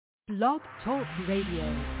Blog Talk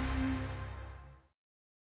Radio.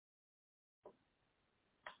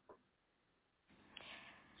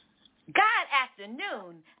 Good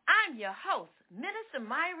afternoon. I'm your host, Minister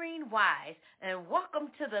Myrene Wise, and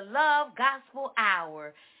welcome to the Love Gospel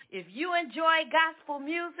Hour. If you enjoy gospel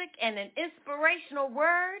music and an inspirational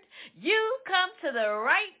word, you come to the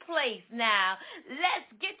right place now.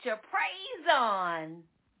 Let's get your praise on.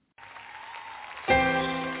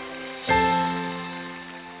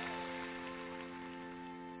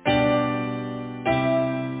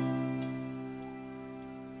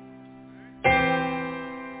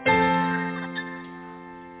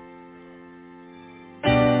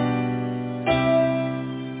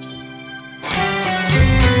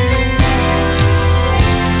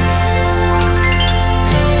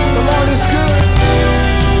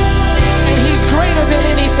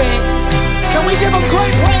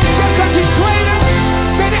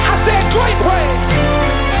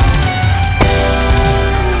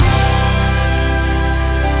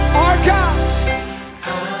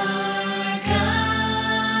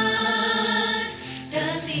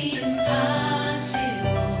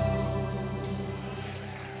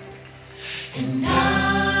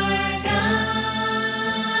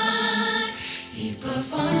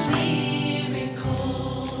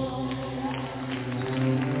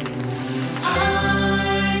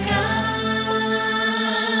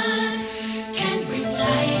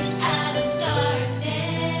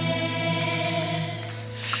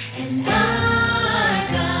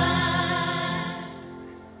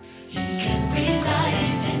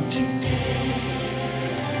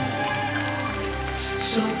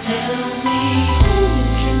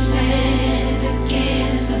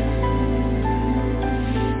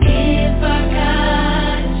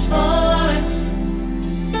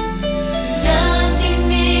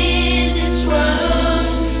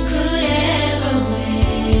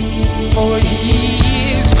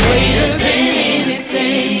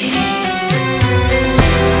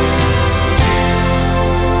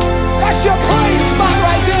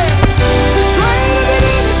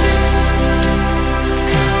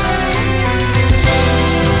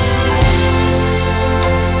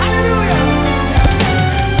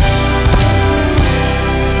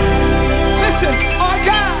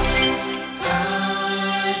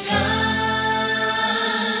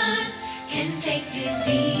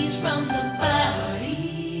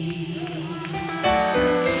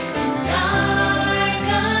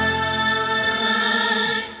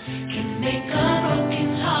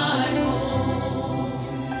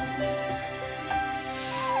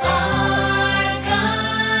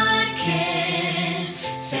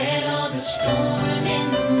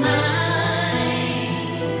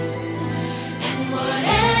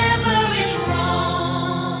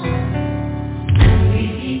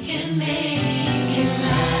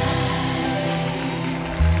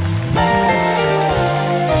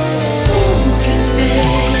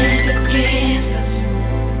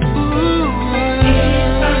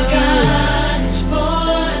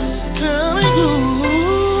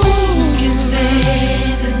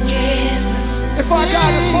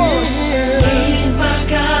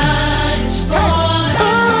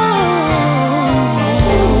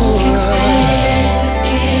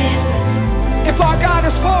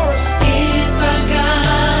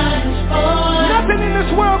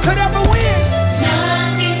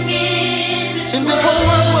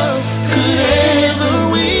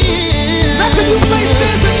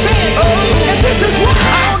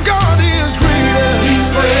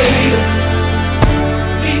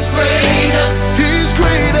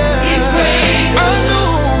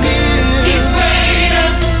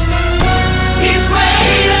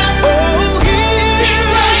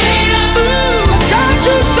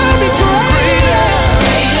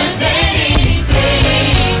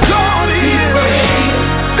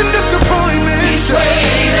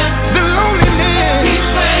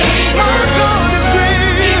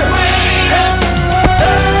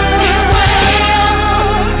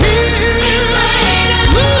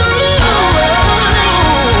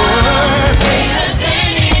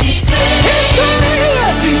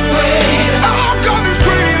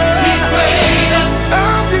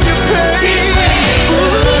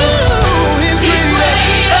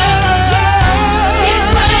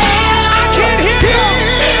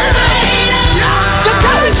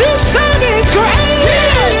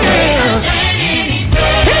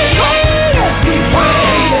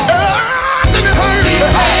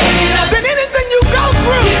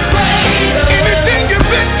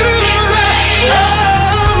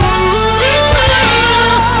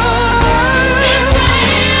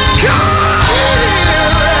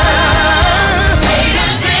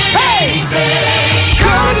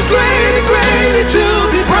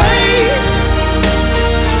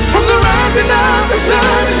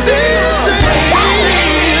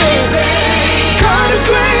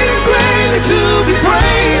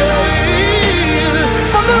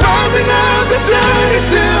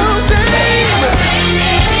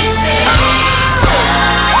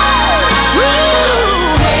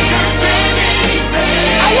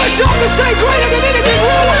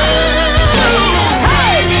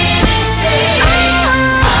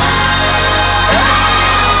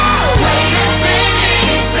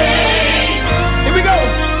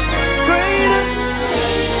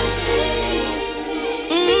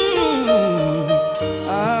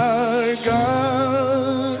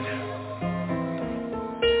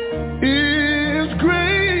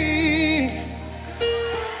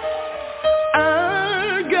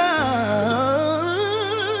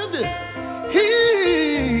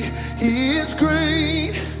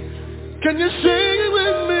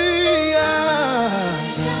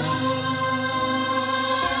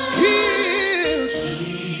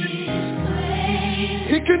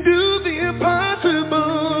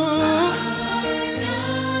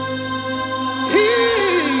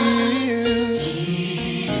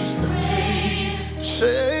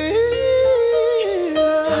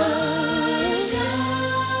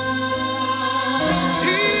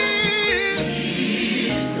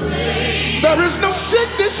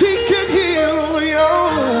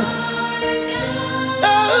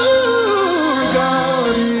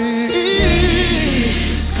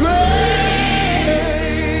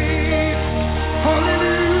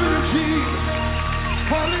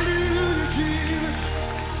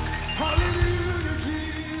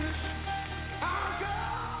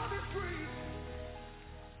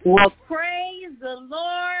 Well, praise the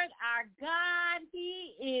Lord, our God.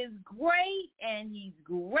 He is great, and he's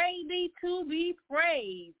greatly to be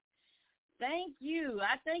praised. Thank you.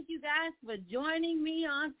 I thank you guys for joining me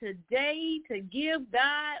on today to give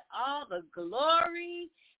God all the glory.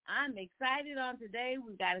 I'm excited on today.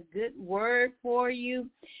 We've got a good word for you.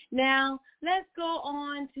 Now, let's go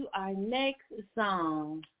on to our next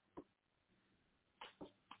song.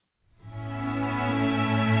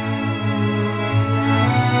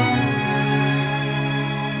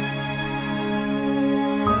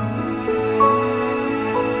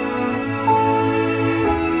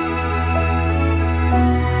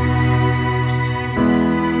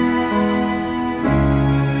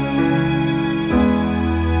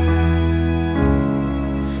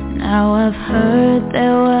 Now I've heard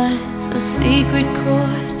there was a secret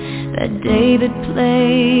chord that David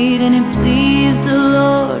played and it pleased the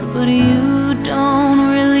Lord, but you don't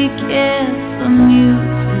really care for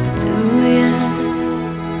music, do ya?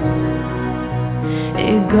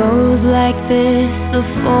 It goes like this, the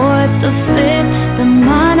fourth, the fifth, the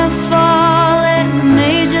minor fall and the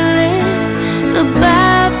major lift, the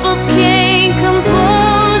baffled king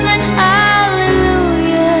composing hallelujah.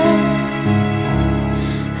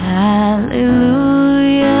 Hallelujah,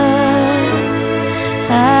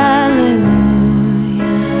 hallelujah,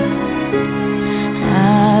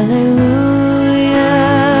 hallelujah,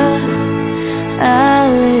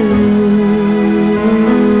 hallelujah.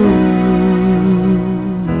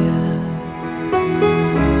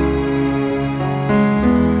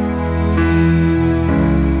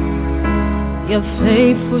 Your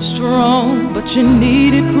faith was strong, but you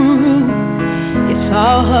needed proof. You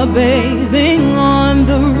saw her bathing on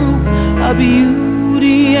the roof, her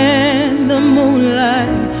beauty and the moonlight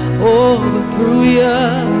overthrew you.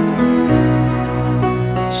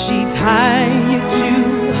 She tied you to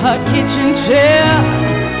her kitchen chair,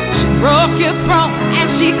 she broke your throat and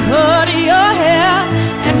she cut your hair,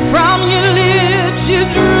 and from your lips you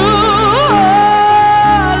drew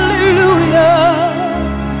hallelujah,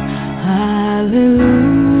 hallelujah.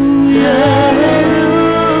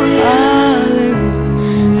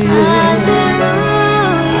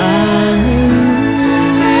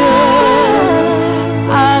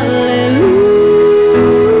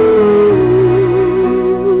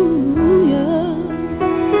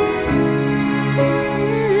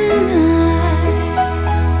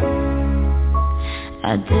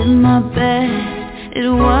 I did my best, it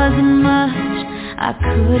wasn't much, I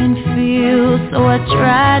couldn't feel, so I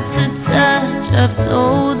tried to touch. I've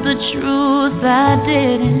told the truth, I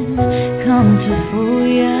didn't come to fool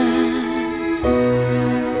ya.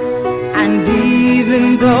 And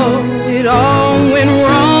even though it all went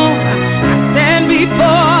wrong, I stand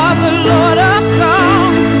before the Lord of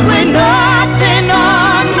songs with nothing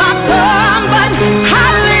on my tongue but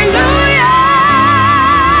hallelujah.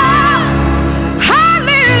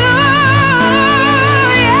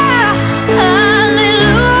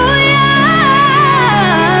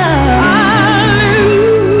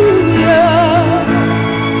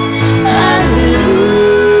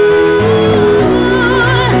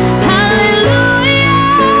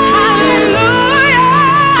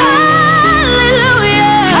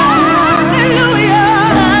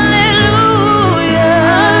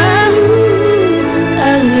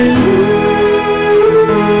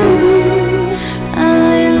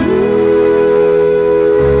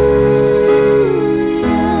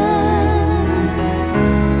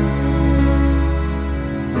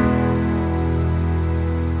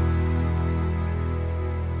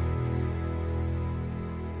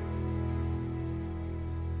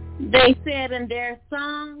 They said in their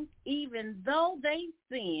song, even though they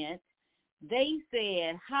sinned, they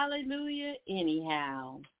said hallelujah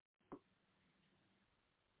anyhow.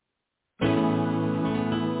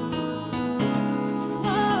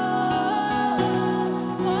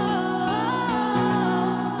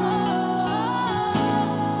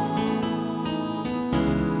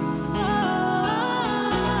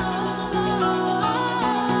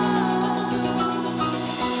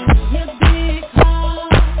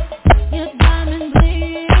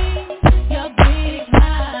 Your big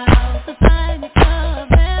house, the finest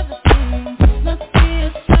of everything. Must be a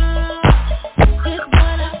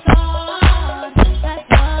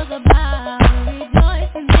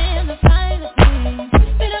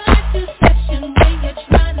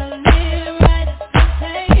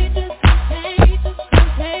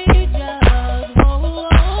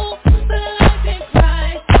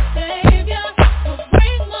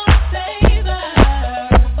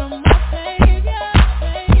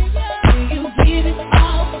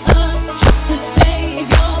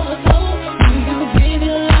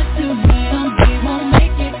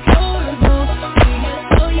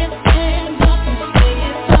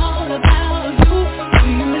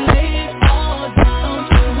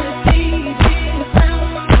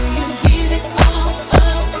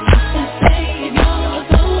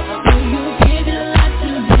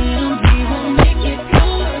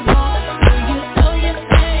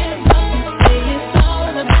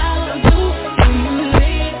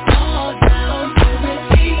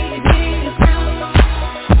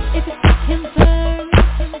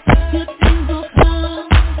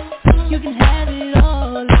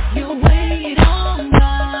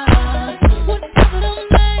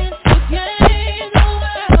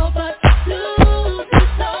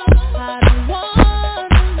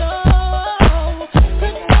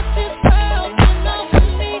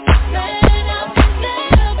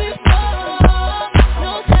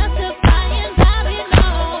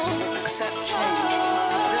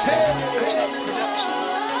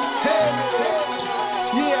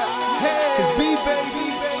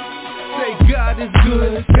God is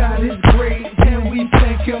good, God is great, and we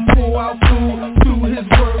thank Him for our food. Through His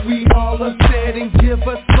word we all are fed and give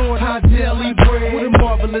us, Lord, our daily bread. What a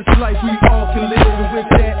marvelous life we all can live, and with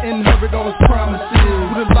that inherit all His promises.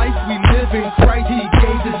 What a life we live in Christ, He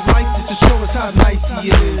gave His life just to show us how nice He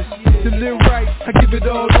is. To live right, I give it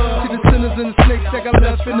all up to the sinners and the snakes that got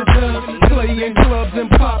left in the dust, playing clubs and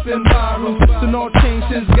popping bottles. Then all changed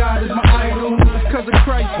since God is my idol. Cause of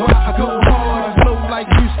Christ, why I go hard, I flow like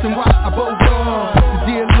Houston, why I bow hard. The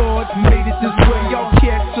dear Lord made it this way, y'all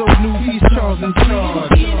cats so new, He's Charles in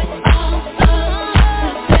charge.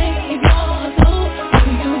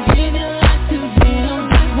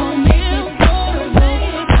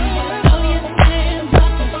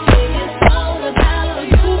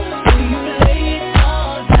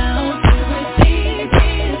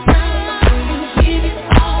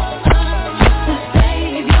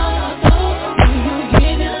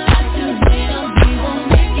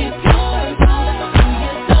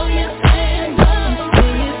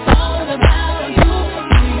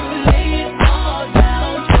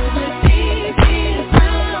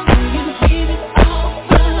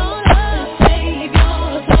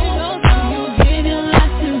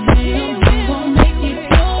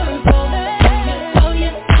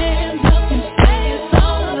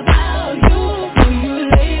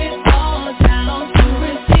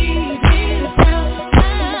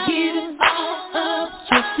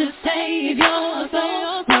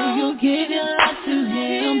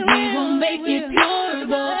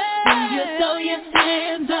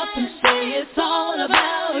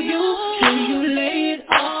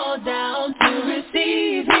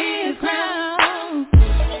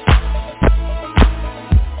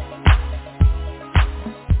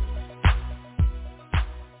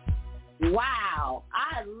 Wow,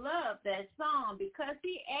 I love that song because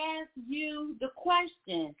he asked you the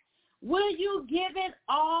question, will you give it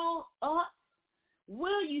all up?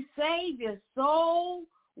 Will you save your soul?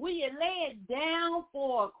 Will you lay it down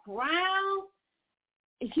for a crown?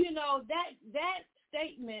 You know, that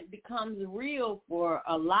statement becomes real for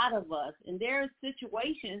a lot of us. And there are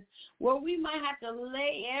situations where we might have to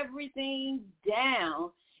lay everything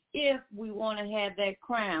down if we want to have that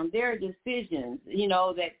crown. There are decisions, you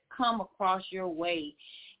know, that come across your way,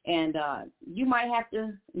 and you might have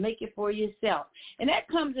to make it for yourself. And that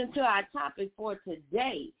comes into our topic for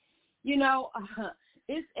today. You know,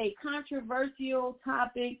 it's a controversial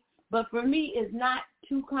topic, but for me, it's not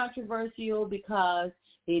too controversial because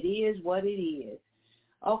it is what it is.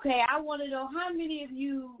 Okay, I want to know how many of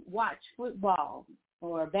you watch football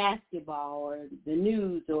or basketball or the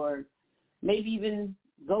news or maybe even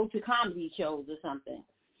go to comedy shows or something.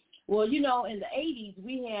 Well, you know, in the 80s,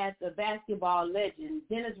 we had the basketball legend,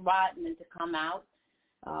 Dennis Rodman, to come out.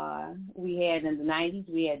 We had in the 90s,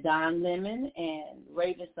 we had Don Lemon and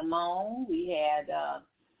Raven Simone. We had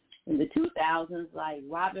in the 2000s, like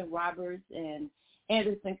Robin Roberts and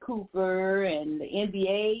Anderson Cooper, and the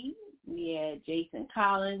NBA, we had Jason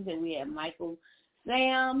Collins, and we had Michael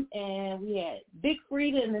Sam, and we had Big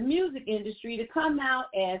Frida in the music industry to come out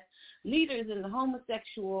as leaders in the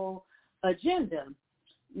homosexual agenda.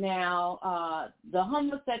 Now, the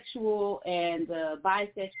homosexual and the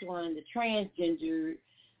bisexual and the transgender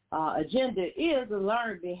agenda is a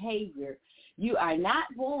learned behavior. You are not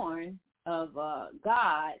born of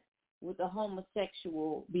God with a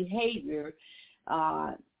homosexual behavior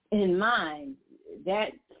in mind.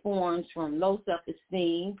 That forms from low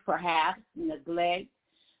self-esteem, perhaps neglect,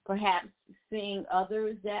 perhaps seeing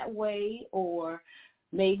others that way, or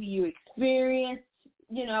maybe you experienced,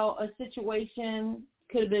 you know, a situation,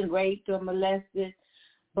 could have been raped or molested.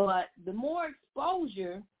 But the more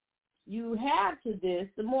exposure you have to this,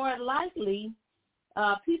 the more likely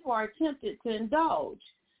people are tempted to indulge.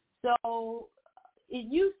 So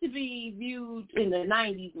it used to be viewed in the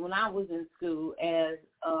 90s when I was in school as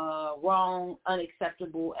wrong,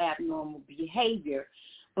 unacceptable, abnormal behavior.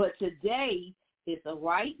 But today, it's a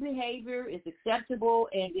right behavior, it's acceptable,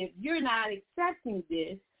 and if you're not accepting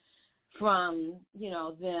this from, you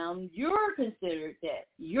know, them, you're considered that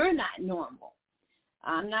you're not normal.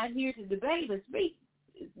 I'm not here to debate or speak,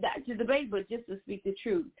 not to debate, but just to speak the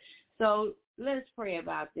truth. So let's pray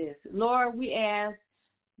about this. Lord, we ask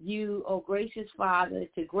you, oh gracious Father,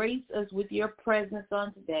 to grace us with your presence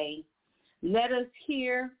on today. Let us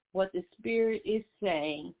hear what the Spirit is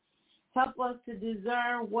saying. Help us to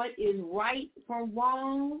discern what is right from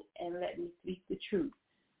wrong, and let me speak the truth.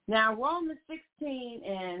 Now, Romans 16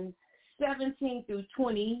 and 17 through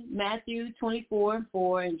 20, Matthew 24 and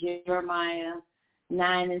 4, and Jeremiah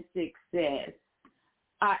 9 and 6 says,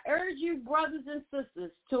 I urge you, brothers and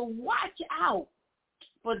sisters, to watch out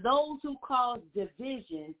for those who cause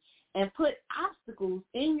division and put obstacles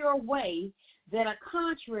in your way that are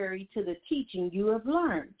contrary to the teaching you have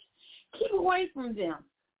learned. Keep away from them.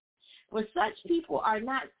 For such people are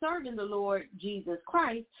not serving the Lord Jesus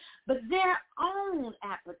Christ, but their own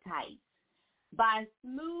appetites. By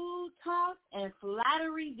smooth talk and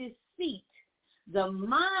flattery deceit, the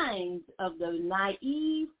minds of the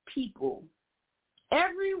naive people.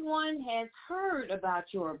 Everyone has heard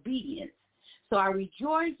about your obedience, so I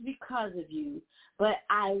rejoice because of you, but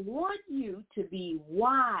I want you to be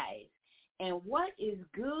wise in what is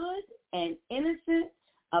good and innocent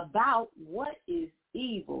about what is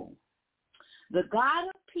evil. The God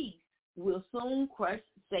of peace will soon crush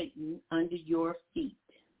Satan under your feet.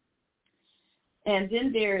 And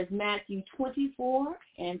then there is Matthew 24:4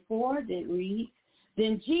 that reads,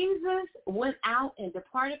 Then Jesus went out and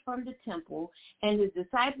departed from the temple, and his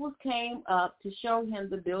disciples came up to show him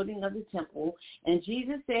the building of the temple. And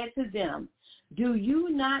Jesus said to them, Do you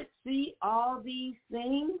not see all these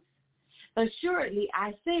things? Assuredly,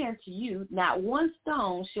 I say unto you, not one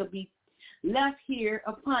stone shall be left here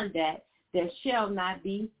upon that shall not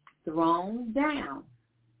be thrown down.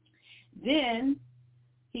 Then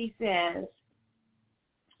he says,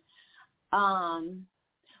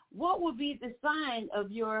 what will be the sign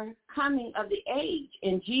of your coming of the age?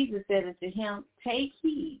 And Jesus said unto him, Take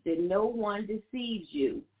heed that no one deceives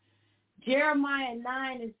you. Jeremiah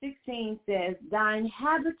 9:16 says, Thine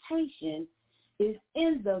habitation is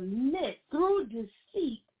in the midst. Through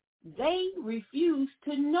deceit they refuse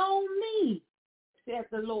to know me, saith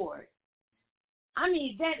the Lord. I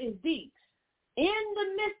mean, that is deep. In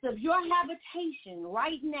the midst of your habitation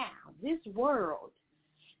right now, this world,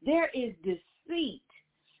 there is deceit.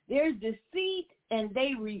 There's deceit, and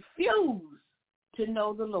they refuse to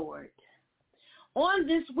know the Lord. On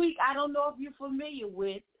this week, I don't know if you're familiar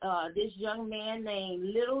with this young man named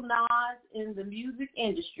Little Nas in the music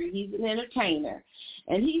industry. He's an entertainer,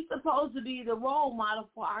 and he's supposed to be the role model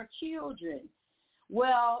for our children.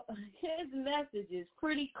 Well, his message is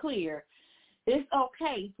pretty clear. It's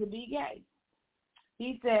okay to be gay.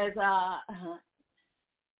 He says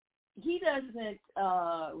he doesn't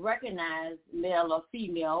recognize male or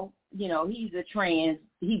female. You know, he does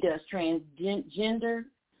transgender,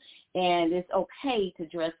 and it's okay to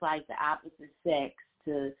dress like the opposite sex,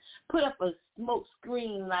 to put up a smoke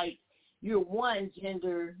screen like you're one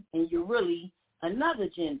gender and you're really another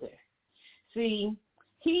gender. See,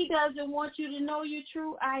 he doesn't want you to know your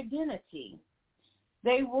true identity.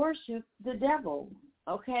 They worship the devil,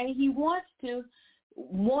 okay? He want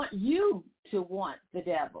you to want the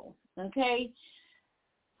devil, okay?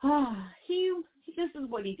 This is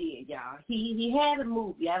what he did, y'all. He had a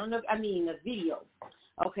movie. A video.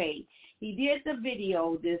 Okay, he did the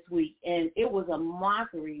video this week, and it was a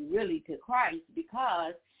mockery, really, to Christ,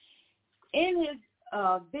 because in his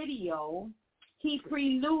video, he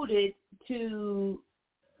preluded to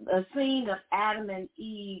a scene of Adam and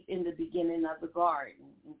Eve in the beginning of the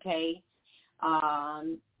garden, okay?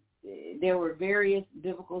 There were various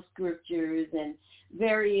biblical scriptures and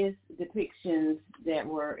various depictions that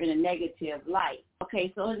were in a negative light.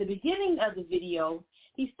 Okay, so in the beginning of the video,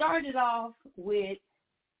 he started off with,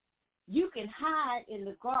 you can hide in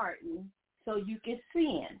the garden so you can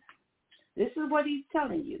sin. This is what he's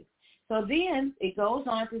telling you. So then it goes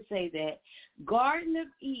on to say that Garden of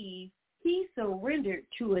Eve, he surrendered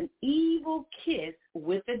to an evil kiss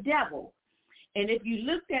with the devil. And if you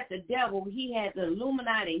looked at the devil, he had the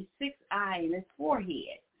Illuminati 6 eye in his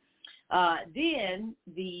forehead. Then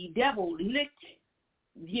the devil licked,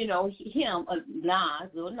 him, Nas,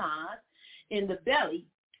 in the belly,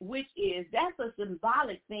 that's a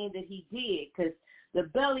symbolic thing that he did, because the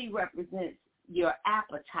belly represents your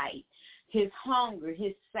appetite, his hunger,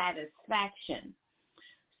 his satisfaction.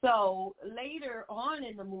 So later on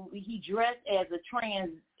in the movie, he dressed as a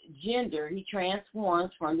transgender. He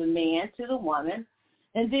transforms from the man to the woman,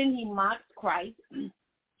 and then he mocks Christ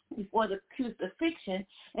before the crucifixion,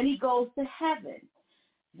 and he goes to heaven.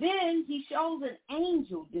 Then he shows an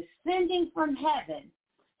angel descending from heaven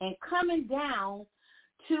and coming down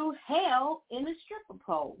to hell in a stripper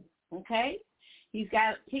pole, okay? He's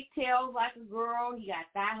got pigtails like a girl. He got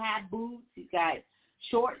thigh-high boots. He's got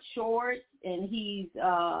short shorts, and he's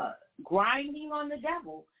grinding on the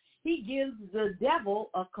devil. He gives the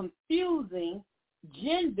devil a confusing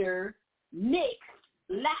gender mixed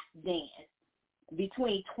lap dance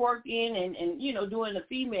between twerking and doing the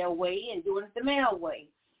female way and doing it the male way.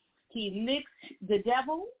 He licks the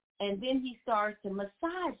devil, and then he starts to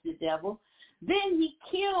massage the devil. Then he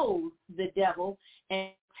kills the devil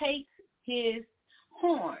and takes his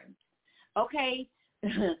horns. Okay,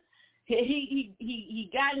 he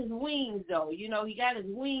got his wings though. You know, he got his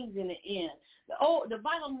wings in the end. The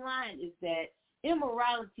bottom line is that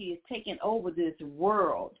immorality is taking over this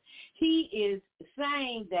world. He is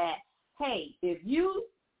saying that, hey, if you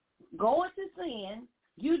go into sin,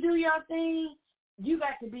 you do your thing, you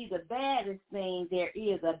got to be the baddest thing there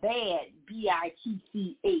is, a bad,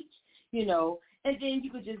 B-I-T-C-H, you know, and then you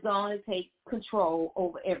could just go on and take control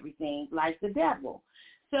over everything like the devil.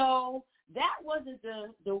 So that wasn't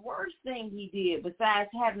the worst thing he did, besides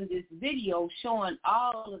having this video showing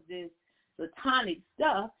all of this satanic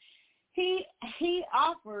stuff. He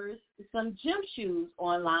offers some gym shoes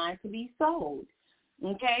online to be sold,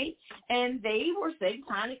 okay? And they were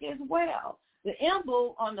satanic as well. The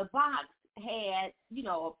emblem on the box had, you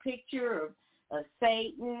know, a picture of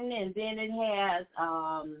Satan, and then it has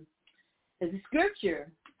the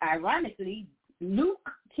scripture, ironically,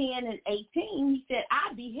 Luke 10 and 18. He said,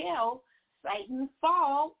 I beheld Satan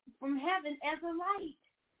fall from heaven as a light.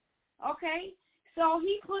 Okay? So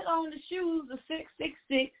he put on the shoes of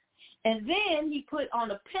 666, and then he put on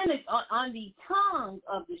the on the tongue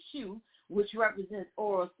of the shoe, which represents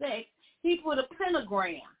oral sex, he put a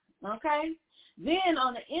pentagram, okay? Then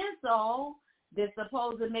on the insole that's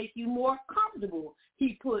supposed to make you more comfortable,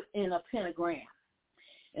 he put in a pentagram,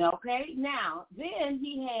 okay? Now, then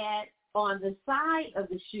he had on the side of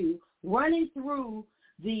the shoe, running through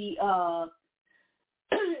the,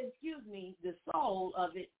 the sole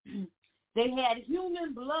of it, they had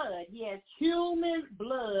human blood. He has human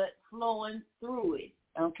blood flowing through it,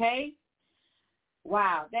 okay?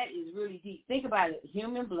 Wow, that is really deep. Think about it,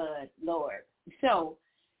 human blood, Lord. So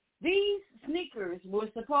these sneakers were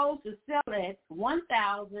supposed to sell at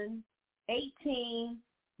 $1,018.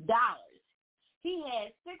 He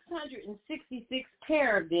had 666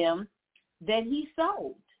 pair of them that he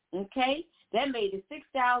sold, okay? That made it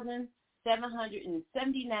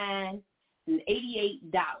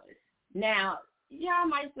 $6,779.88. Now, y'all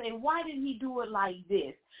might say, why did he do it like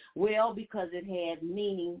this? Well, because it had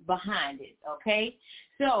meaning behind it, okay?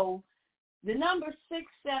 So the number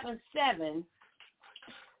 677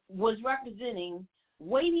 was representing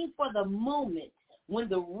waiting for the moment when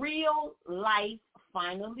the real life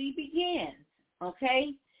finally begins,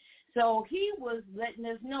 okay? So he was letting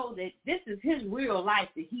us know that this is his real life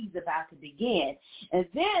that he's about to begin. And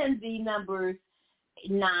then the number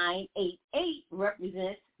 988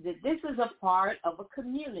 represents that this is a part of a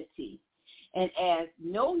community. And as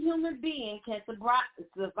no human being can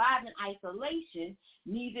survive in isolation,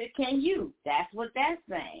 neither can you. That's what that's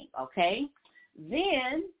saying, okay?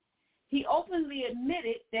 Then he openly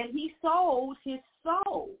admitted that he sold his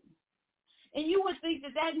soul. And you would think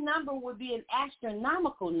that that number would be an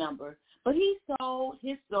astronomical number, but he sold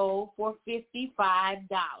his soul for $55,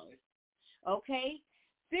 okay?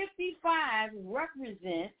 55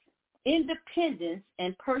 represents independence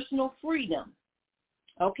and personal freedom,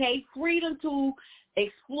 okay? Freedom to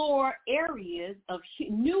explore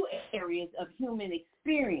new areas of human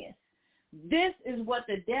experience. This is what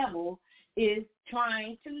the devil is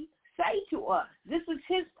trying to say to us. This is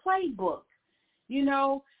his playbook. You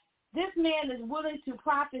know, this man is willing to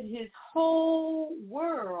profit his whole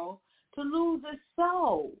world to lose his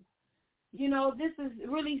soul. You know, this is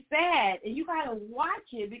really sad, and you got to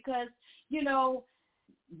watch it because, you know,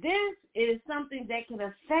 this is something that can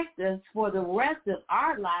affect us for the rest of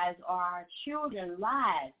our lives or our children's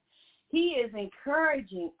lives. He is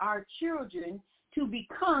encouraging our children to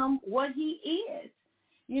become what he is.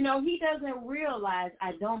 You know, he doesn't realize,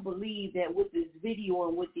 I don't believe, that with this video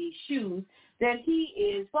and with these shoes, that he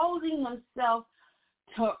is exposing himself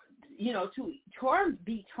to, you know, to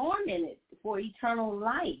be tormented for eternal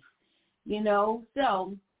life. You know,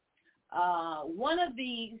 so one of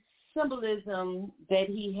the symbolism that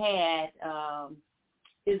he had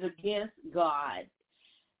is against God.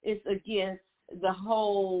 It's against the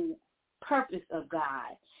whole purpose of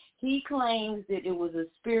God. He claims that it was a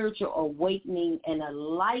spiritual awakening and a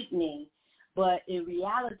lightning, but in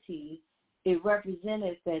reality, it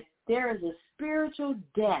represented that there is a spiritual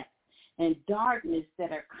death and darkness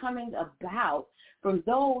that are coming about from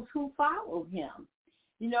those who follow him.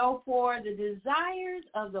 You know, for the desires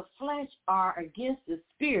of the flesh are against the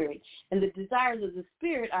spirit, and the desires of the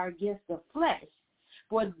spirit are against the flesh.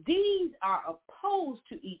 For these are opposed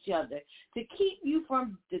to each other to keep you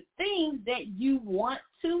from the things that you want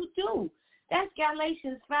to do. That's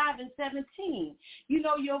Galatians 5 and 17. You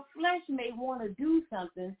know, your flesh may want to do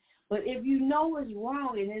something, but if you know it's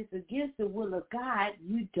wrong and it's against the will of God,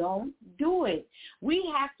 you don't do it. We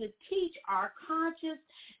have to teach our conscience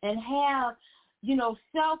and have, you know,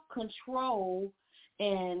 self-control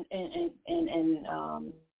and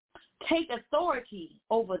take authority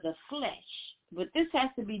over the flesh. But this has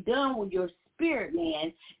to be done when your spirit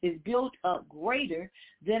man is built up greater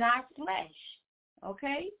than our flesh.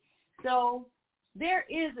 Okay? So there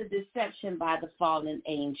is a deception by the fallen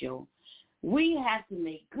angel. We have to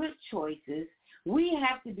make good choices. We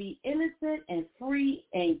have to be innocent and free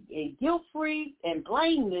and guilt-free and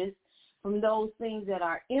blameless from those things that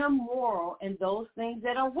are immoral and those things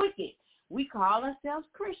that are wicked. We call ourselves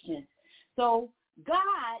Christians. So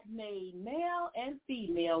God made male and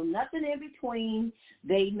female, nothing in between.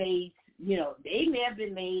 They made, they may have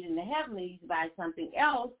been made in the heavenlies by something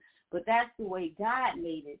else, but that's the way God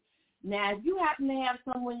made it. Now, if you happen to have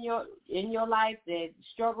someone in your life that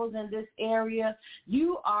struggles in this area,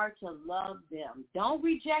 you are to love them. Don't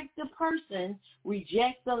reject the person,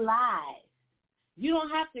 reject the lies. You don't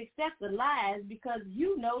have to accept the lies because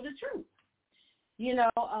you know the truth.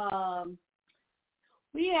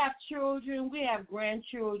 We have children, we have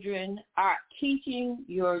grandchildren. Are teaching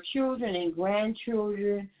your children and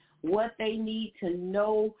grandchildren what they need to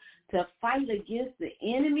know to fight against the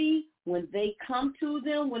enemy when they come to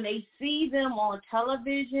them, when they see them on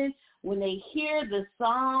television, when they hear the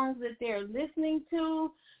songs that they're listening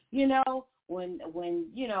to, when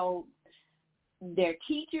their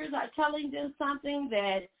teachers are telling them something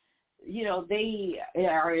that, they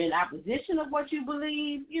are in opposition of what you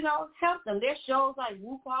believe, help them. There's shows like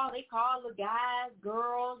RuPaul, they call the guys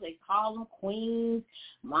girls, they call them queens,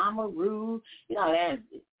 Mama Ruth, there's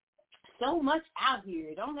so much out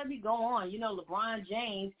here. Don't let me go on. LeBron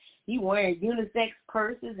James, he wearing unisex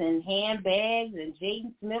purses and handbags, and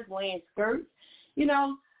Jaden Smith wearing skirts.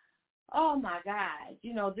 Oh my God.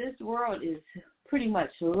 This world is pretty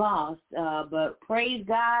much lost. But praise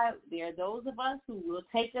God, there are those of us who will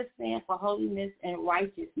take a stand for holiness and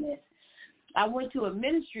righteousness. I went to a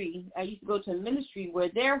ministry. I used to go to a ministry where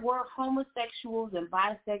there were homosexuals and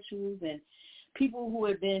bisexuals and people who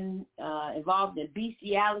had been involved in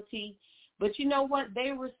bestiality. But you know what?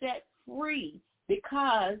 They were set free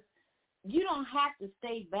because you don't have to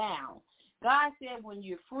stay bound. God said when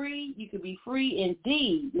you're free, you can be free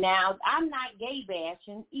indeed. Now, I'm not gay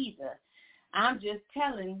bashing either. I'm just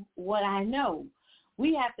telling what I know.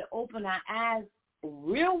 We have to open our eyes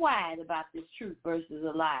real wide about this truth versus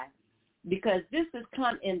a lie, because this has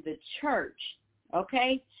come in the church,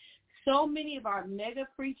 okay? So many of our mega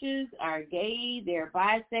preachers are gay, they're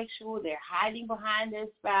bisexual, they're hiding behind their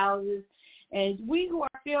spouses, and we who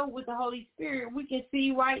are filled with the Holy Spirit, we can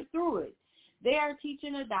see right through it. They are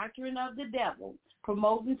teaching a doctrine of the devil,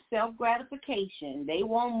 promoting self-gratification. They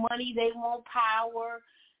want money, they want power,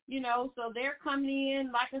 so they're coming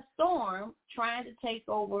in like a storm trying to take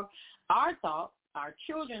over our thoughts, our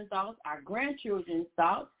children's thoughts, our grandchildren's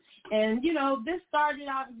thoughts. And, this started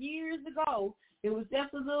off years ago. It was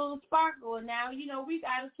just a little sparkle, and now, we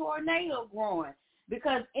got a tornado growing.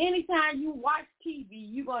 Because anytime you watch TV,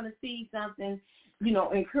 you're going to see something,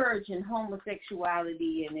 encouraging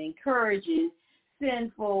homosexuality and encouraging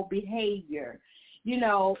sinful behavior.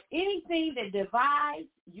 Anything that divides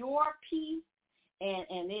your peace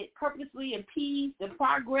and it purposely impedes the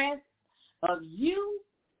progress of you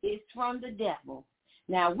is from the devil.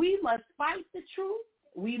 Now, we must fight the truth.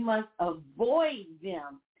 We must avoid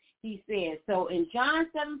them, he says. So in John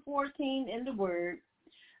 7:14 in the Word,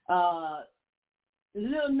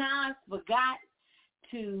 Lil Nas forgot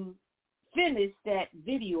to finish that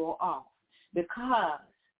video off because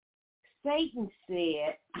Jesus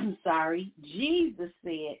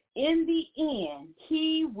said, in the end,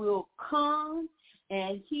 he will come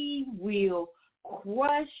and he will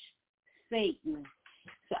crush Satan.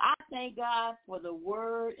 So I thank God for the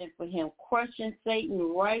word and for him crushing Satan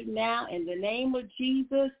right now. In the name of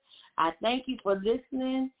Jesus, I thank you for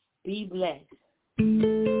listening. Be blessed.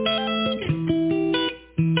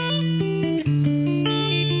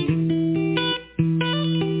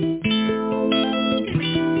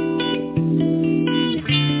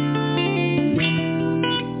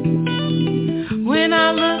 When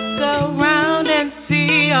I look around and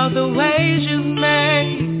see all the ways you've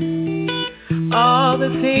made, all the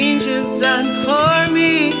things you've done for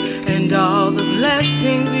me, and all the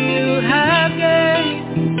blessings you have gave,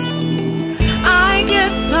 I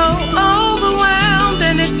get so overwhelmed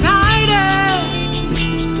and excited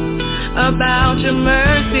about your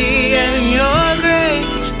mercy and your grace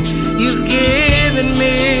you've given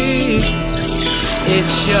me.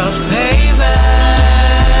 It's your favor,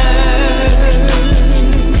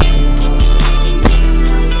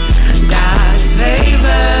 God's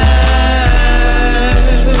favor.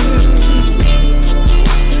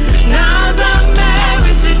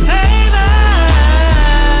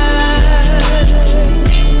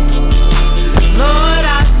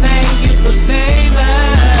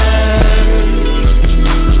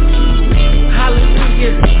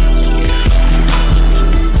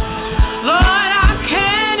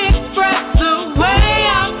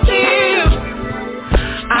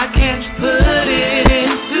 can't put it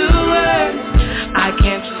into words. I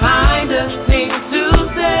can't find a thing to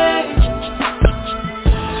say.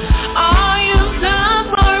 All you've done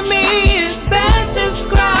for me is best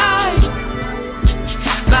described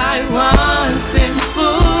by one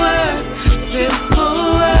simple word,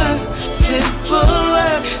 simple word, simple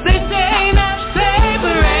word. They say that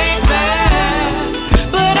favor ain't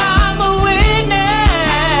bad, but I'm a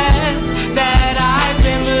witness that I've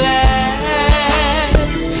been blessed,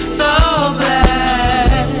 so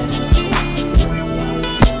blessed.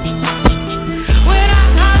 When I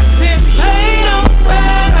contemplate on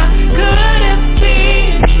where I could have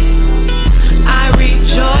been, I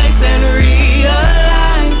rejoice and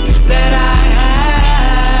realize that I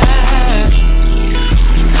have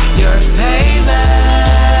your favor,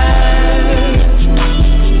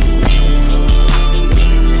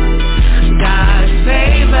 God's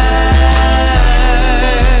favor,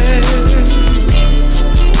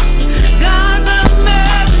 God's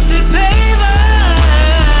unmerited favor.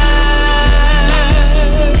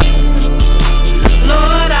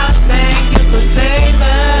 Lord, I thank you for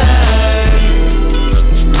favor.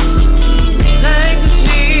 Thank you,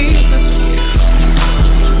 Jesus.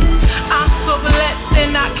 I'm so blessed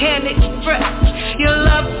and I can't express your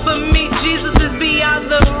love for me, Jesus, is beyond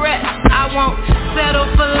the rest. I won't settle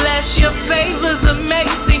for less. Your favor's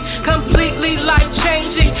amazing, completely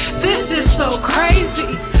life-changing. This is so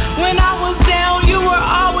crazy. When I was down, you were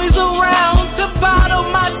always around to bottle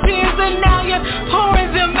my tears, and now you're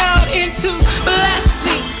pouring them out into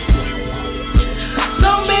blessings.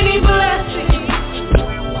 So many blessings,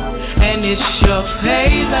 and it's your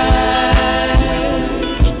favor.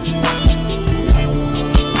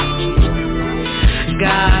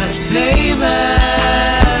 God's favor,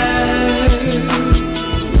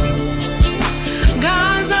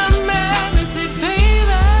 God's unmerited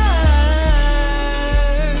favor.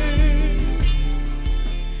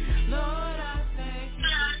 Lord, I thank you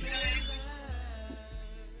for favor.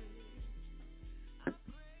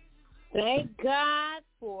 Thank God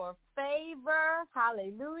for favor.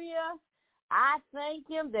 Hallelujah. I thank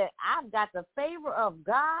him that I've got the favor of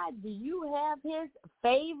God. Do you have his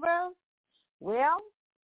favor? Well,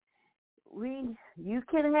 you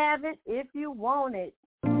can have it if you want it.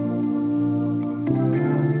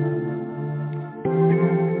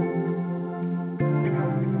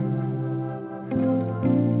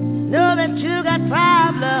 Know that you got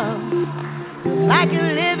problems, like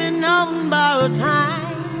you're living on borrowed time.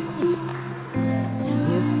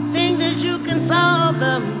 You think that you can solve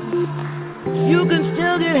them, you can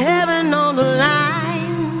still get heaven on the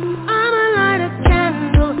line. I'ma light a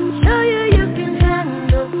candle, show you you can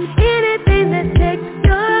handle anything that takes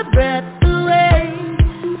your breath away.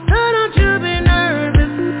 So don't you be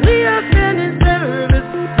nervous, we are sending service.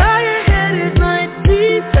 Bow your head, it might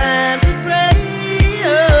be time to pray.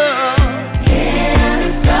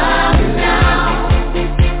 Can't stop now.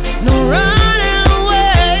 No running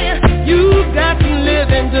away, you've got some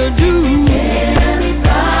living to do. Can't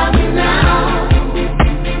stop now.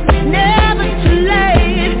 Never too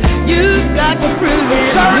late, you've got to prove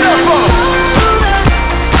it. Turn up,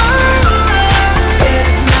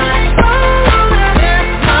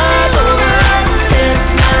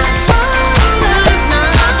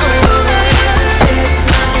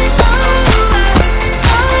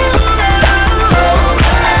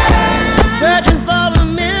 Searching for a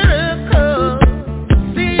miracle,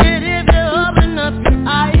 see it if you open up your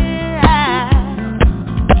eyes.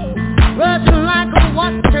 Rushing like a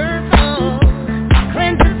waterfall,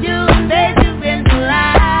 cleanses you and bathes you in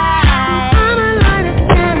light. I'ma light a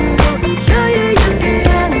candle, show you you can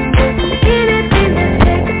handle anything that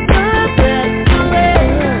takes your breath away.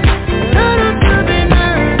 So don't you be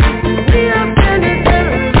nervous, we are sending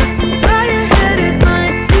service. Bow your head, it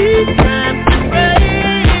might be time to pray.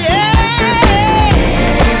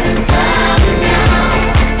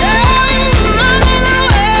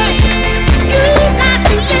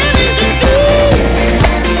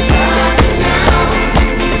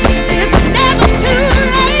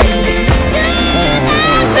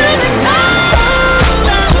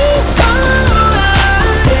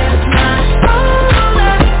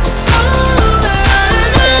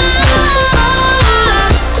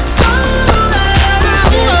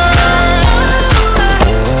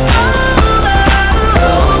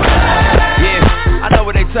 I know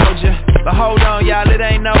what they told you, but hold on, y'all, it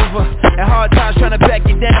ain't over. And hard times trying to back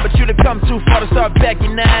you down, but you done come too far to start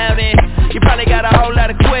backing out. And you probably got a whole lot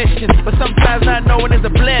of questions, but sometimes not knowing is a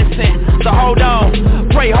blessing. So hold on,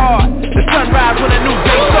 pray hard, the sunrise when a new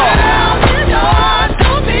day starts.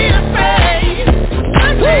 Don't be afraid,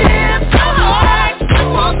 just lift your heart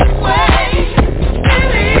and walk this way.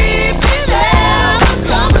 Believe.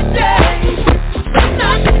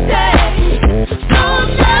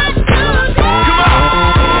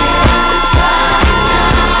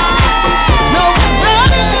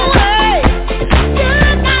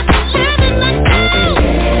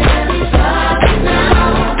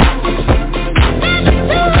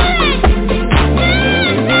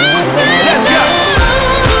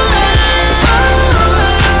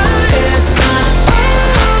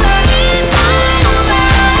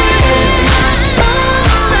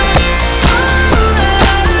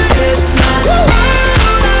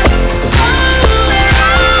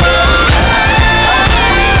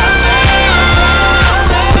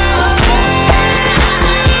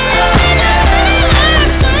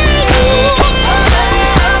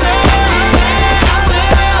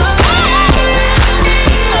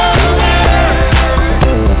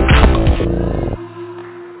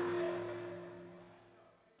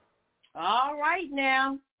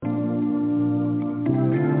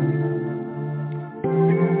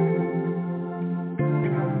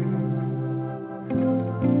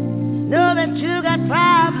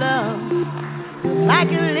 like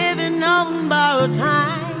you're living on borrowed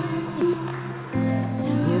time.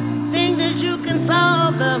 You think that you can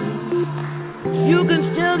solve them, you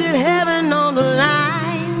can still get heaven on the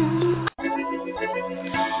line.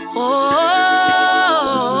 Oh,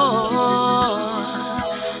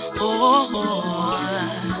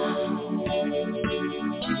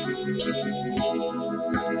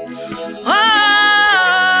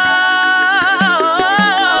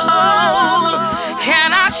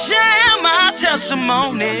 can I share my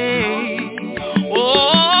testimony?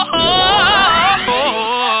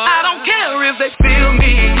 I don't care if they feel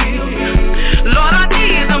me. Lord, I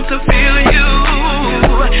need them to feel you.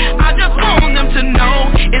 I just want them to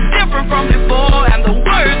know it's different from before, and the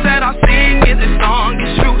words that I sing in this song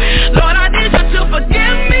is true. Lord, I need you to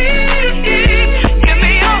forgive me. Give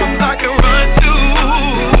me arms I can run to.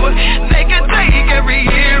 They can take every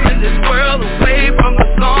year in this world away from the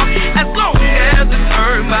song, as long as it's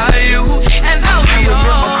heard by you. And I'll be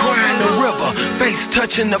crying the river, face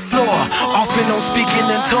touching the floor, often on speaking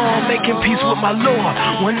in tongues, making peace with my Lord.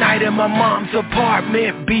 One night in my mom's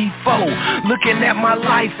apartment before, looking at my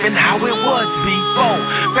life and how it was before,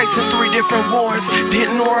 facing 3 different wars,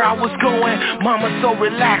 didn't know where I was going. Mama so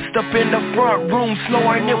relaxed up in the front room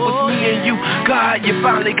snoring. It was me and you, God, you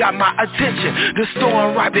finally got my attention. The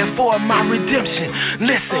storm right before my redemption.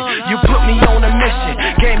 Listen, you put me on a mission,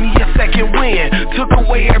 gave me a second wind, took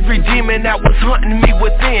away every demon that was hunting me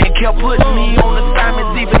within, kept putting me on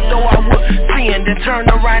assignments even though I was sin. Then turn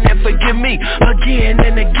around and forgive me again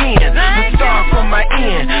and again. The start from my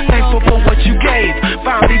end, thankful for what you gave.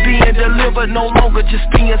 Finally being delivered, no longer just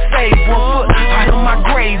being saved. 1 foot out of my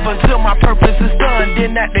grave until my purpose is done.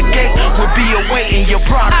 Then at the gate will be awaiting your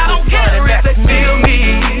product. I don't care if they feel me.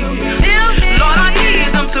 Lord, I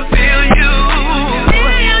need them to feel you.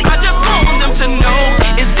 I just want them to know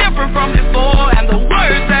it's different from before, and the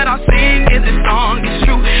words that I sing in this song is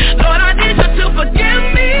true. Lord, I need you to forgive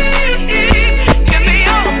me. Give me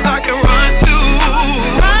arms I can run to.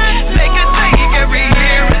 They can take every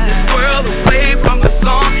year in this world away from the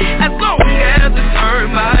song, as long as it's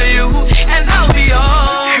heard by you. And I'll be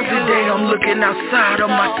all. Every day I'm looking outside of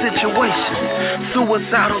my situation,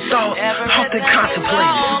 suicidal thoughts, often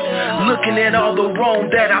contemplating, looking at all the wrong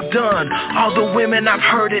that I've done, all the women I've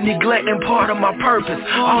hurt and neglecting part of my purpose,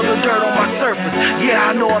 all the dirt on my surface. Yeah,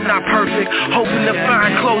 I know I'm not perfect, hoping to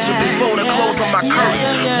find closure before the close of my curtain.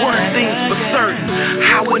 One thing's for certain,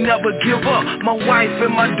 I would never give up. My wife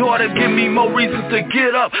and my daughter give me more reasons to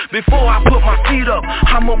get up. Before I put my feet up,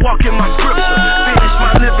 I'ma walk in my scripture, finish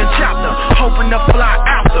my living chapter, hoping to fly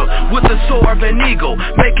after with the soar of an eagle,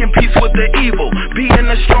 making peace with the evil, being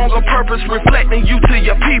a stronger purpose, reflecting you to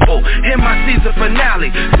your people. In my season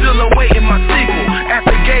finale, still awaiting my sequel, at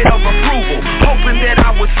the gate of approval, hoping that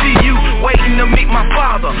I would see you, waiting to meet my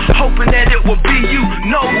father, hoping that it would be you,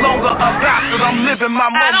 no longer a bastard, I'm living my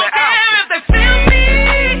moment out. I don't care if they feel me,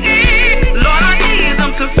 Lord, I need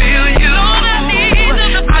them to feel you.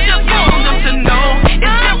 I just want them to know it's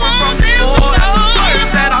different from before, and the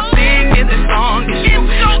words that I sing in this song is true.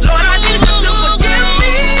 Lord, I need you to forgive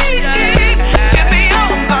me. Give me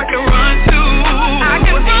arms I can run to.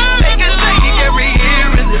 They can take every year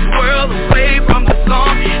in this world away from the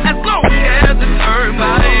song, as long as it's heard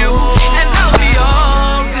by you. And I'll be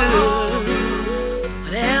all good.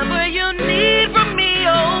 Whatever you need from me,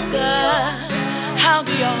 oh God, I'll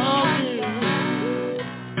be all good.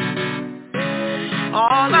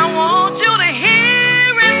 All I want you to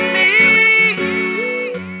hear is me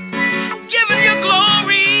giving you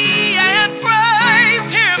glory and praise.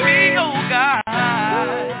 Hear me, oh God,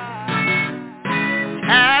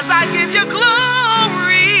 as I give you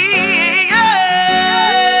glory, yeah,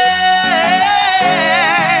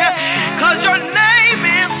 'cause your name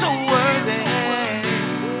is so worthy.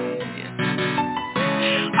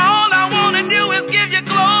 All I want to do is give you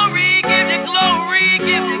glory, give you glory,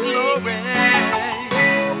 give you glory.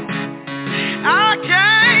 I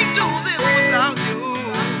can't do this without you.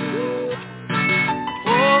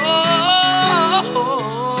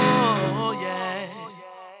 Oh, yeah.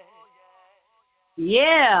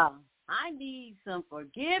 Yeah, I need some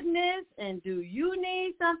forgiveness, and do you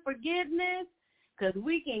need some forgiveness? Because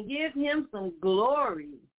we can give him some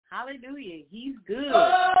glory. Hallelujah, he's good.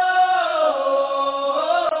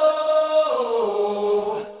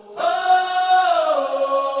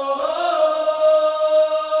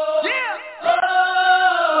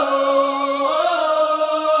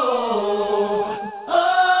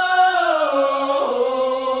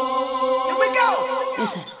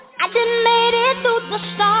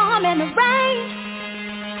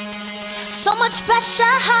 So much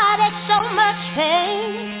pressure, heartache, so much pain.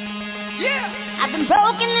 Yeah. I've been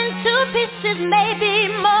broken into pieces, maybe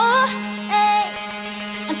more. Hey.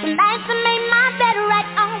 And tonight I made my bed right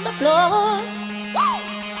on the floor.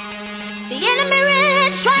 The enemy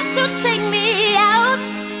really tried to take me out.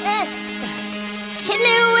 Hey. Hit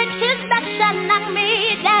me with his backshot, knock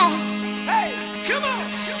me down. Hey, come on.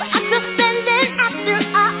 But I'm still standing after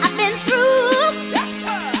all I've been through. Yes,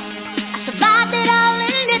 sir. I survived it all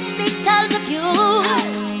and it's because of you.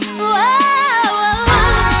 Whoa.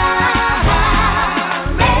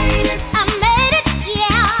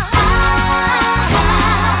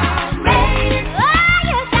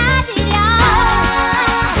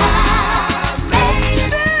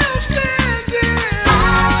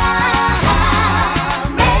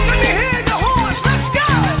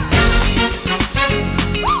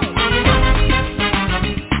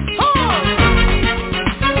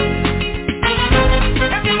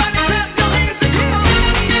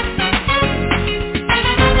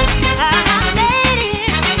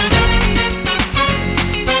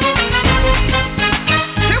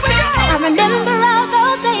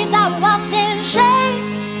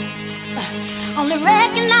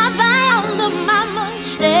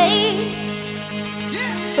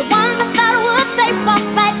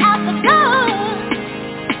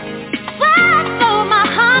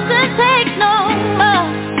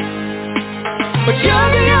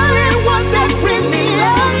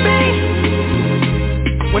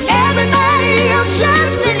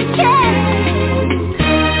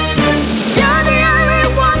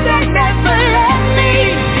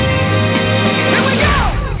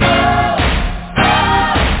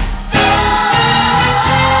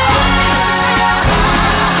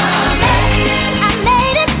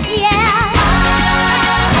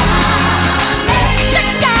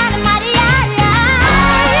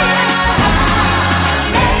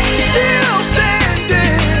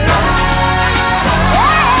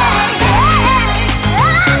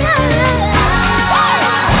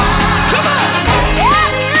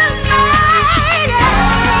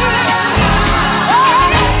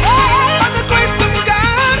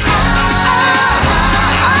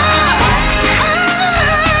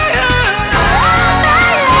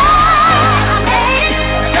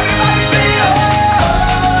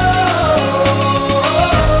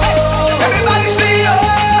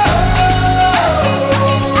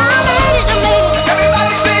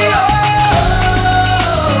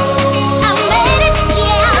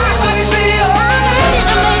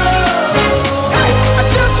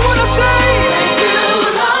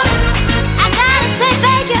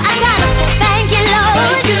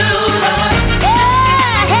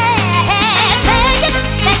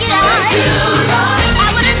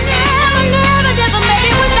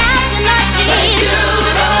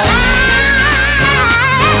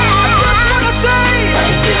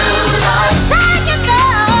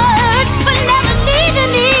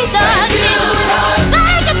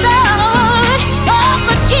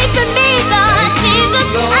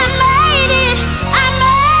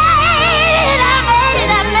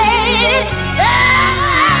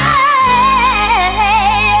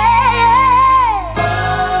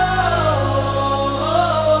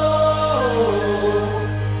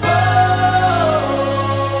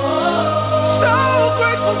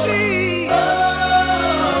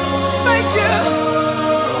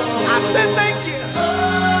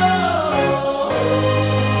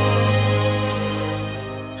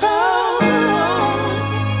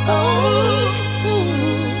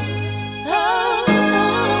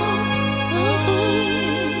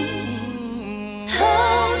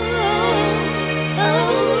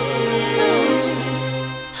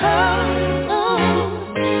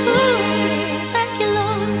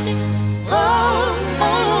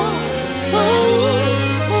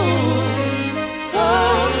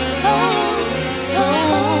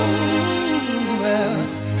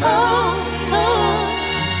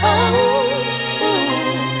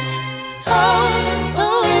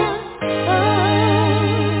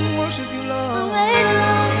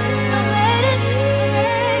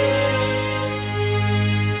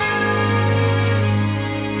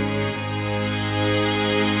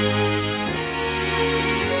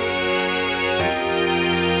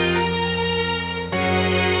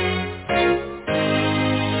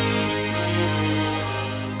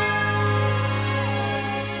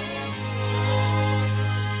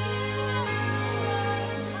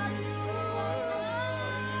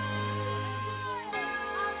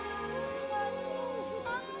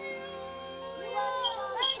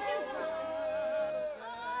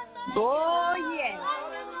 Oh, yes.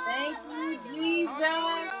 Thank you,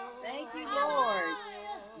 Jesus. Thank you, Lord.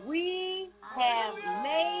 We have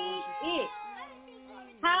made it.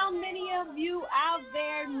 How many of you out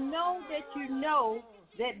there know that you know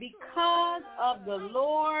that because of the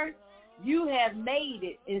Lord, you have made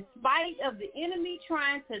it. In spite of the enemy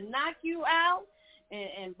trying to knock you out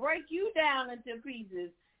and break you down into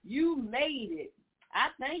pieces, you made it. I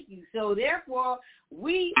thank you. So therefore,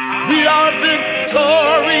 we are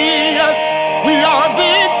victorious. We are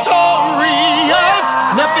victorious.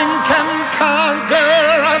 Nothing can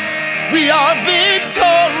conquer us. We are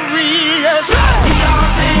victorious. We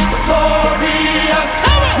are victorious.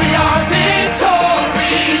 We are victorious.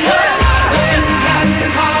 Nothing can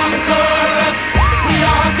conquer us. We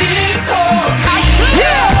are victorious.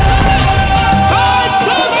 Yeah.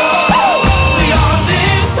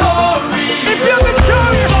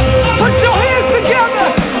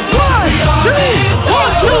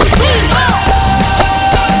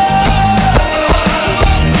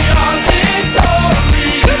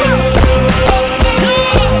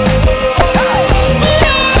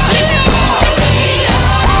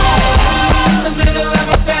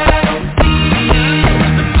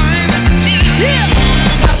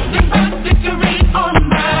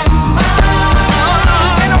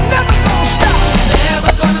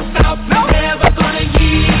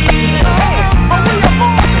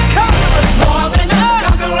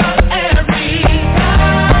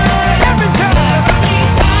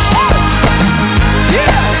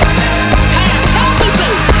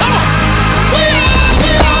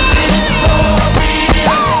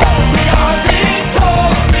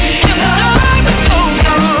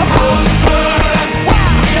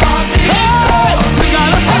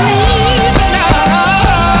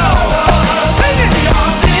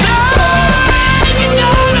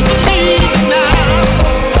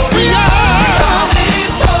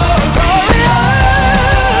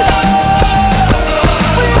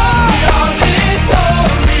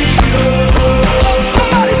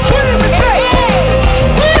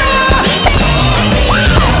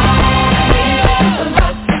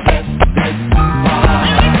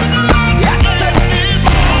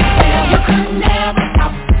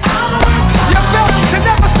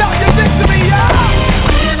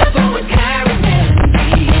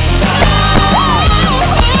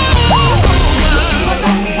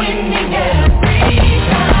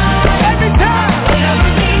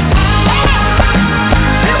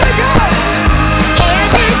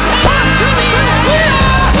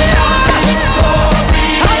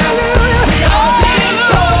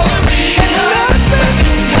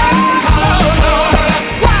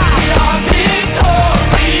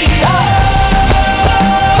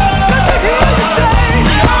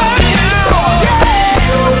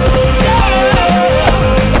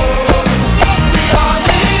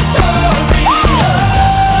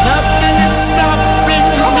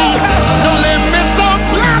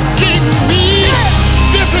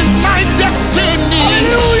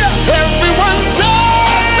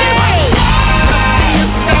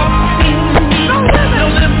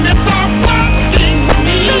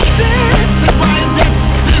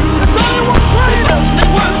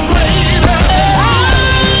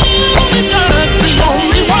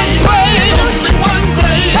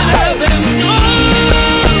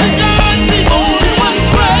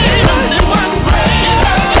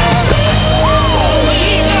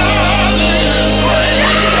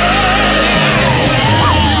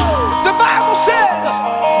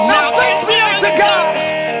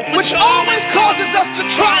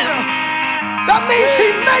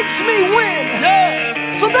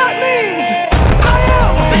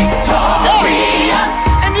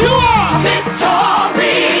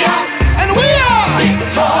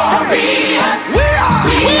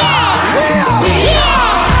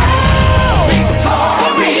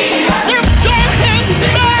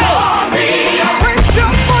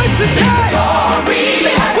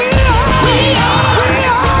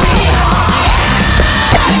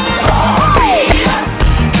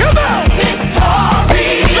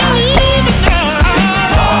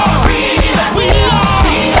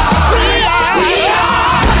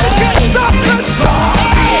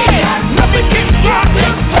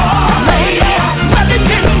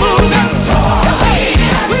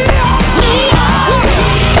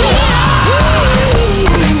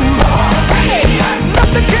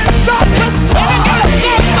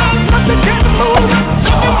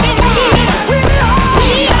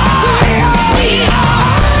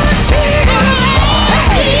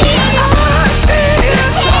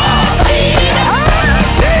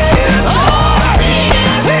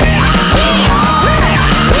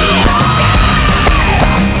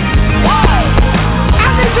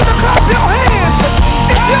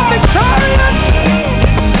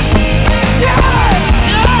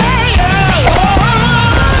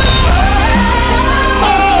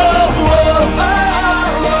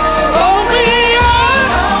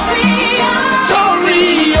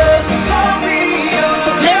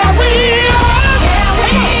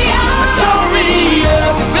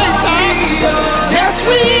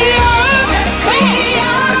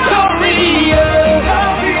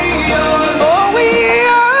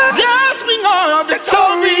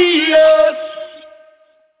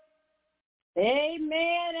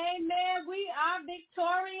 Amen, amen. We are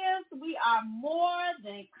victorious. We are more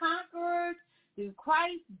than conquerors through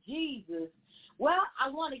Christ Jesus. Well, I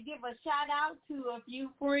want to give a shout out to a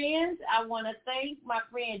few friends. I want to thank my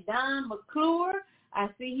friend Don McClure. I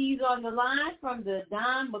see he's on the line from the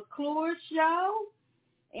Don McClure Show,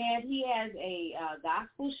 and he has a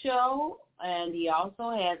gospel show, and he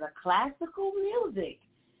also has a classical music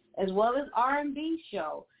as well as R&B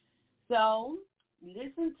show. So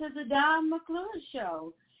listen to the Don McClure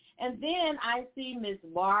Show. And then I see Miss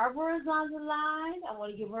Barbara is on the line. I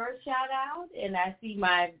want to give her a shout out. And I see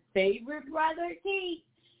my favorite brother, Keith.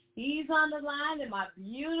 He's on the line. And my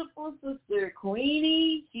beautiful sister,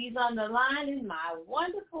 Queenie, she's on the line. And my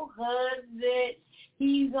wonderful husband,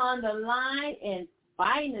 he's on the line. And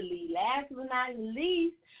finally, last but not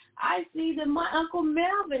least, I see that my Uncle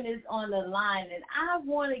Melvin is on the line. And I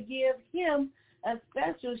want to give him a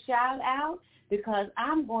special shout out because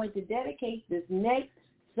I'm going to dedicate this next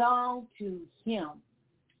song to him.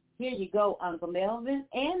 Here you go, Uncle Melvin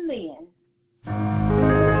and Lynn.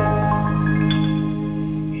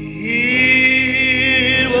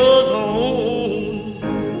 It was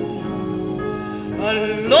on a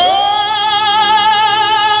Lord's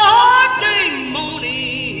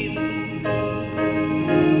morning.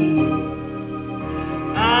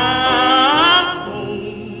 I'm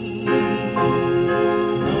home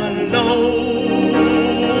alone.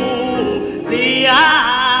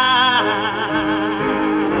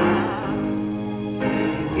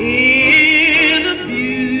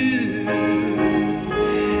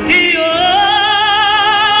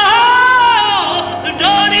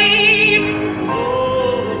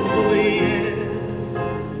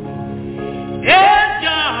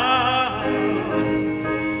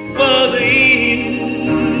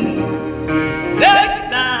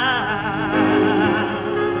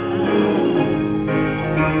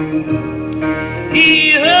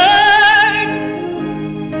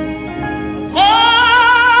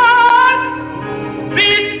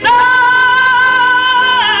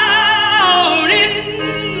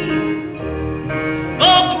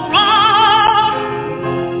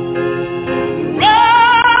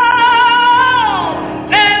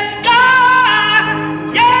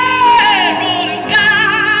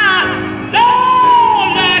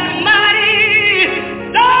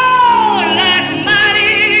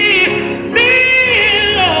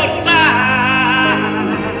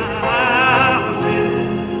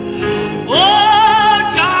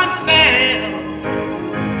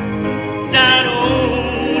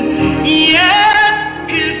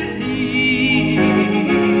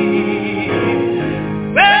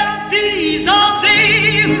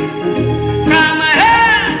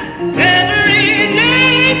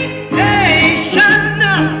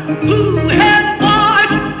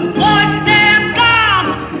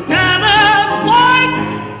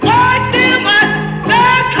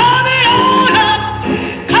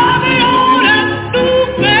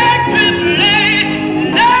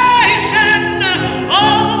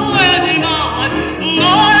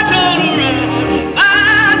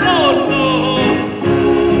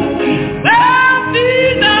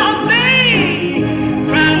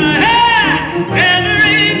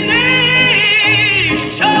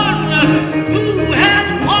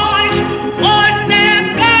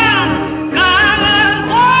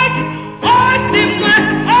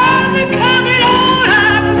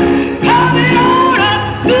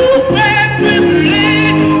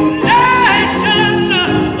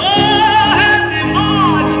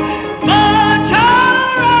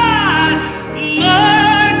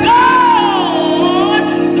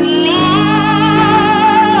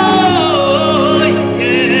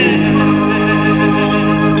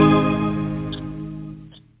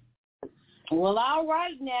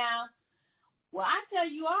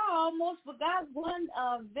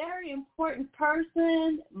 The very important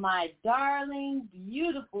person, my darling,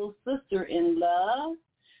 beautiful sister-in-love,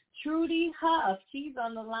 Trudy Huff. She's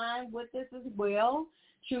on the line with us as well.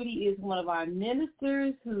 Trudy is one of our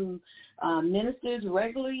ministers who ministers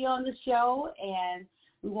regularly on the show, and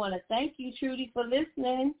we want to thank you, Trudy, for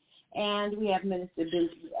listening. And we have Minister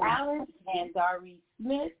Benji Allen and Darby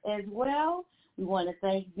Smith as well. We want to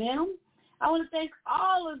thank them. I want to thank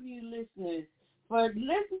all of you listeners for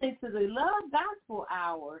listening to the Love Gospel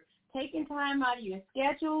Hour, taking time out of your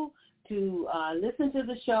schedule to listen to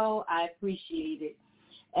the show. I appreciate it.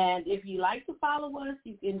 And if you'd like to follow us,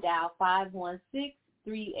 you can dial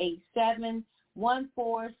 516-387-1471,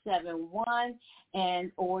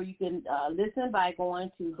 or you can listen by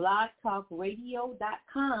going to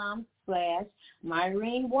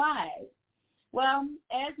blogtalkradio.com/MyreneWise. Well,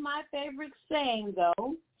 as my favorite saying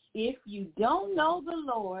goes, if you don't know the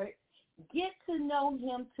Lord, Get to know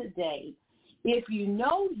him today. If you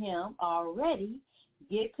know him already,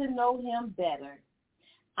 get to know him better.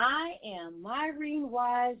 I am Myrene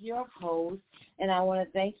Wise, your host, and I want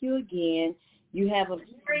to thank you again. You have a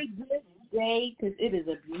very good day because it is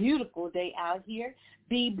a beautiful day out here.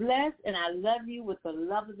 Be blessed, and I love you with the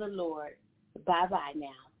love of the Lord. Bye-bye now.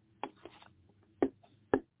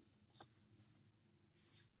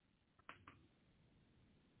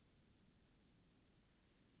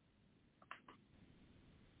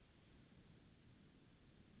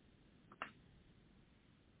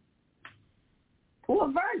 Poor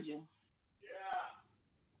virgin. Yeah.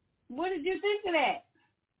 What did you think of that?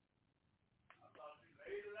 I thought you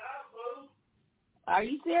laid it out, boo. Are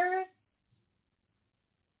you serious?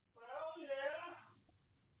 Well, yeah.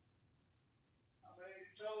 I mean, you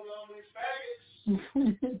told on these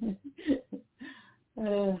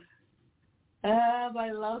faggots.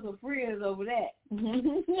 Everybody lost some friends over that.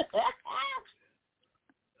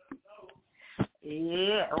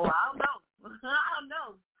 Yeah, well, I don't know.